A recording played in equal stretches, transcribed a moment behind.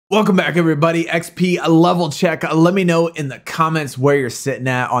Welcome back, everybody. XP level check. Let me know in the comments where you're sitting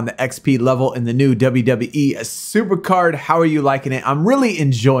at on the XP level in the new WWE SuperCard. How are you liking it? I'm really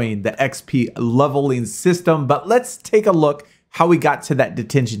enjoying the XP leveling system, but let's take a look how we got to that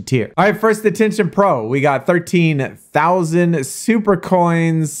detention tier. All right, first Detention Pro. We got 13,000 super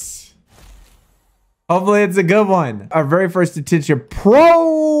coins. Hopefully it's a good one. Our very first Detention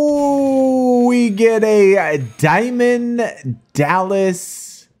Pro, we get a Diamond Dallas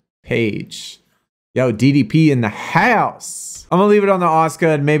Page. Yo, DDP in the house. I'm gonna leave it on the Oscar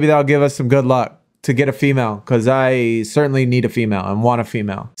and maybe that'll give us some good luck to get a female, because I certainly need a female and want a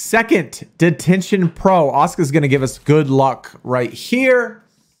female. Second Detention Pro. Oscar's gonna give us good luck right here.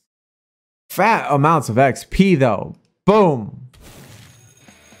 Fat amounts of XP though. Boom.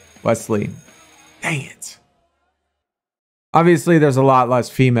 Wesley. Dang it. Obviously, there's a lot less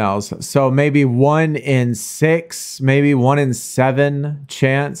females, so maybe 1 in 6, maybe 1 in 7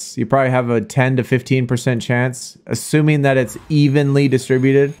 chance. You probably have a 10 to 15% chance, assuming that it's evenly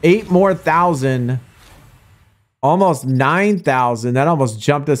distributed. 8 more thousand, almost 9,000. That almost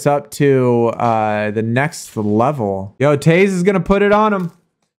jumped us up to the next level. Yo, Taze is gonna put it on him.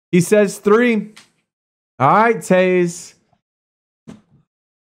 He says 3. All right, Taze.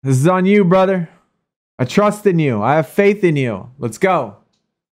 This is on you, brother. I trust in you. I have faith in you. Let's go.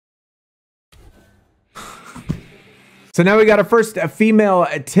 So now we got our first female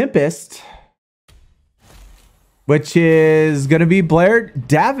Tempest, which is going to be Blair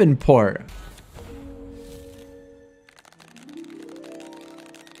Davenport.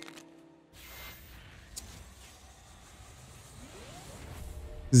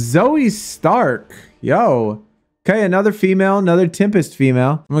 Zoe Stark. Yo. Okay, another female, another Tempest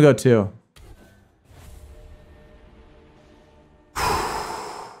female. I'm going to go 2.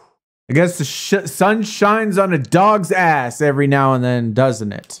 I guess the sun shines on a dog's ass every now and then,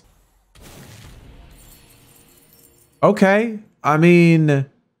 doesn't it? Okay. I mean,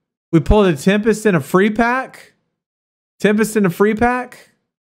 we pulled a Tempest in a free pack. Tempest in a free pack.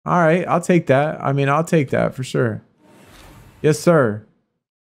 All right, I'll take that. I mean, I'll take that for sure. Yes, sir.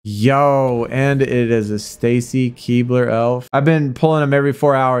 Yo, and it is a Stacy Keebler elf. I've been pulling them every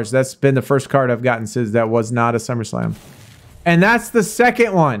 4 hours. That's been the first card I've gotten since that was not a SummerSlam. And that's the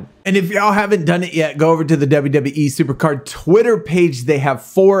second one. And if y'all haven't done it yet, go over to the WWE SuperCard Twitter page. They have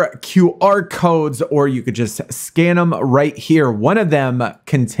 4 QR codes, or you could just scan them right here. One of them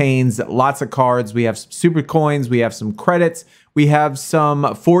contains lots of cards. We have some super coins. We have some credits. We have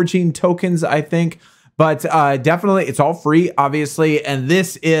some forging tokens, I think. But definitely, it's all free, obviously. And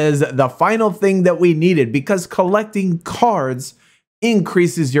this is the final thing that we needed, because collecting cards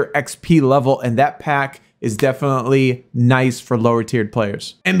increases your XP level, and that pack is definitely nice for lower tiered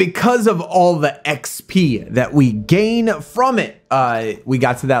players. And because of all the XP that we gain from it, we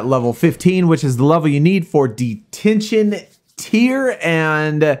got to that level 15, which is the level you need for detention tier.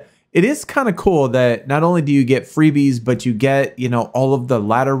 And it is kind of cool that not only do you get freebies, but you get, you know, all of the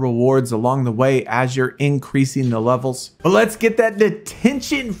ladder rewards along the way as you're increasing the levels. But let's get that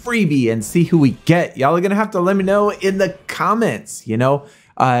detention freebie and see who we get. Y'all are gonna have to let me know in the comments, you know,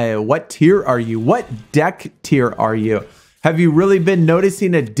 what tier are you? What deck tier are you? Have you really been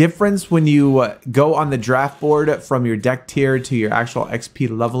noticing a difference when you go on the draft board from your deck tier to your actual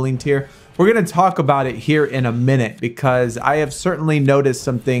XP leveling tier? We're going to talk about it here in a minute, because I have certainly noticed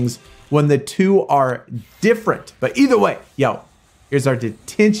some things when the two are different. But either way, yo, here's our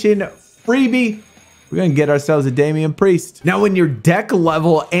detention freebie. We're going to get ourselves a Damian Priest. Now, when your deck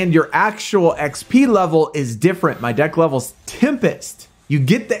level and your actual XP level is different, my deck level's Tempest. You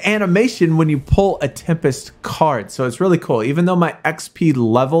get the animation when you pull a Tempest card. So it's really cool. Even though my XP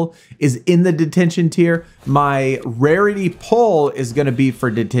level is in the detention tier, my rarity pull is going to be for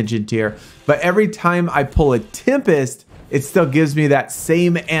detention tier. But every time I pull a Tempest, it still gives me that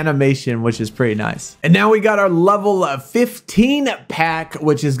same animation, which is pretty nice. And now we got our level 15 pack,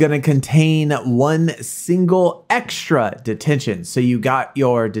 which is going to contain 1 single extra detention. So you got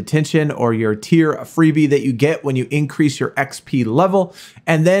your detention or your tier freebie that you get when you increase your XP level.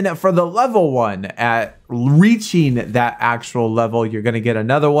 And then for the level 1, at reaching that actual level, you're going to get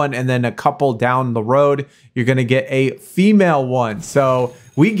another one. And then a couple down the road, you're going to get a female one. So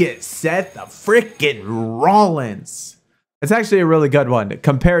we get Seth freaking Rollins. It's actually a really good one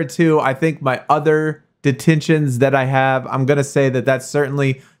compared to, I think, my other detentions that I have. I'm going to say that that's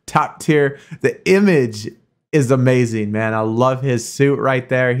certainly top tier. The image is amazing, man. I love his suit right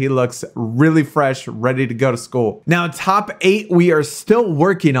there. He looks really fresh, ready to go to school. Now, top 8, we are still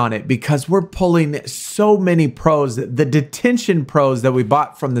working on it because we're pulling so many pros. The detention pros that we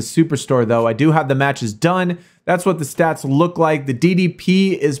bought from the Superstore, though, I do have the matches done. That's what the stats look like. The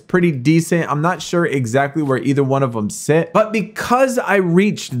DDP is pretty decent. I'm not sure exactly where either one of them sit, but because I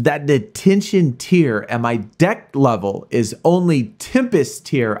reached that Detention tier and my deck level is only Tempest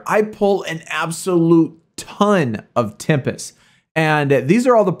tier, I pull an absolute ton of Tempest. And these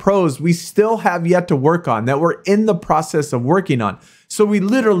are all the pros we still have yet to work on, that we're in the process of working on. So we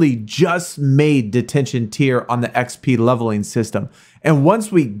literally just made Detention tier on the XP leveling system. And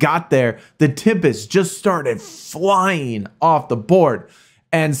once we got there, the Tempest just started flying off the board.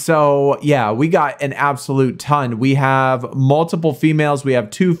 And so, yeah, we got an absolute ton. We have multiple females. We have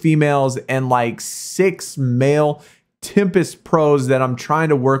 2 females and like 6 male Tempest pros that I'm trying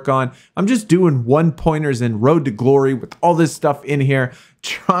to work on. I'm just doing 1-pointers in Road to Glory with all this stuff in here,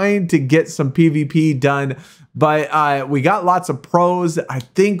 trying to get some PvP done. But we got lots of pros. I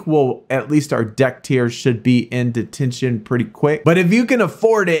think we'll, at least our deck tier should be in Detention pretty quick. But if you can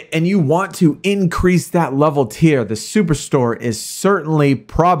afford it and you want to increase that level tier, the Superstore is certainly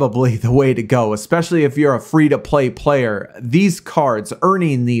probably the way to go, especially if you're a free-to-play player. These cards,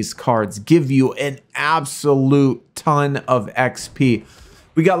 earning these cards, give you an absolute ton of XP.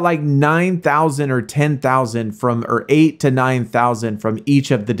 We got like 9,000 or 10,000 from, or 8 to 9,000 from each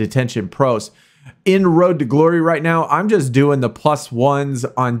of the Detention pros. In Road to Glory right now, I'm just doing the +1s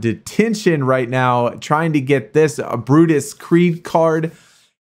on Detention right now, trying to get this Brutus Creed card.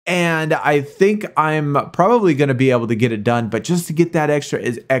 And I think I'm probably going to be able to get it done, but just to get that extra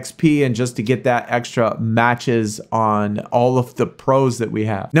XP and just to get that extra matches on all of the pros that we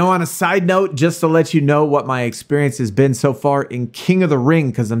have. Now, on a side note, just to let you know what my experience has been so far in King of the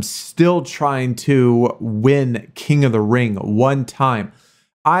Ring, because I'm still trying to win King of the Ring one time.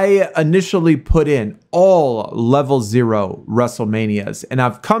 I initially put in all level 0 WrestleManias, and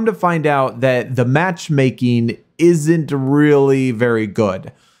I've come to find out that the matchmaking isn't really very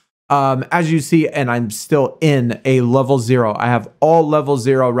good. As you see, and I'm still in a level 0. I have all level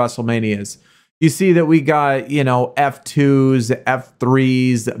 0 WrestleManias. You see that we got, you know, F2s,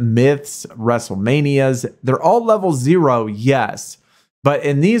 F3s, Myths, WrestleManias. They're all level 0, yes. But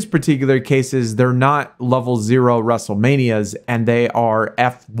in these particular cases, they're not level 0 WrestleManias, and they are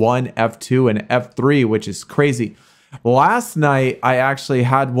F1, F2, and F3, which is crazy. Last night, I actually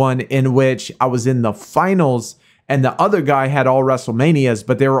had one in which I was in the finals, and the other guy had all WrestleManias,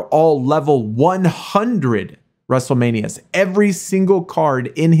 but they were all level 100 WrestleManias. Every single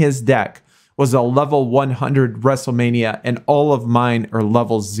card in his deck was a level 100 WrestleMania, and all of mine are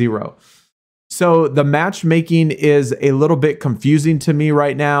level 0. So the matchmaking is a little bit confusing to me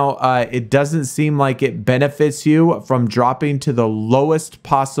right now. It doesn't seem like it benefits you from dropping to the lowest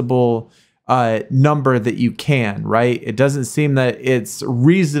possible number that you can, right? It doesn't seem that it's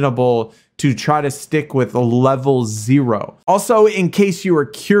reasonable to try to stick with level 0. Also, in case you were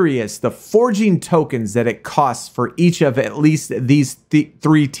curious, the forging tokens that it costs for each of at least these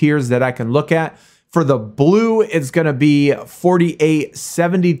 3 tiers that I can look at. For the blue, it's going to be 48,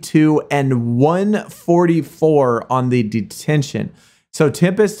 72, and 144 on the Detention. So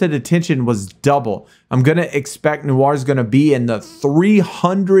Tempest to Detention was double. I'm going to expect Noir is going to be in the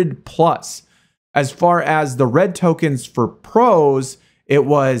 300 plus. As far as the red tokens for pros, it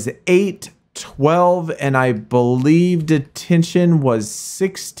was 8, 12, and I believe Detention was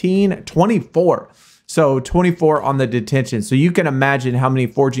 16, 24. So 24 on the Detention. So you can imagine how many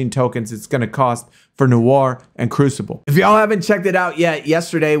forging tokens it's going to cost for Noir and Crucible. If y'all haven't checked it out yet,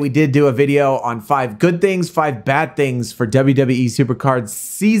 yesterday we did do a video on 5 good things, 5 bad things for WWE SuperCard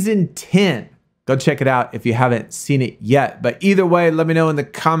Season 10. Go check it out if you haven't seen it yet. But either way, let me know in the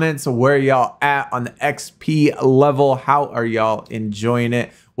comments where y'all at on the XP level. How are y'all enjoying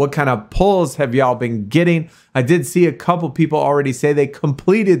it? What kind of pulls have y'all been getting? I did see a couple people already say they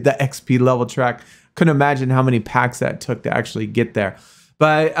completed the XP level track. Couldn't imagine how many packs that took to actually get there.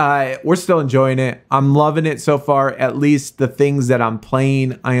 But we're still enjoying it. I'm loving it so far. At least the things that I'm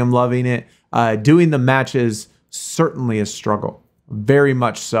playing, I am loving it. Doing the matches, certainly a struggle. Very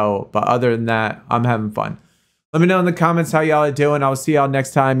much so. But other than that, I'm having fun. Let me know in the comments how y'all are doing. I'll see y'all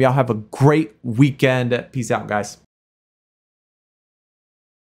next time. Y'all have a great weekend. Peace out, guys.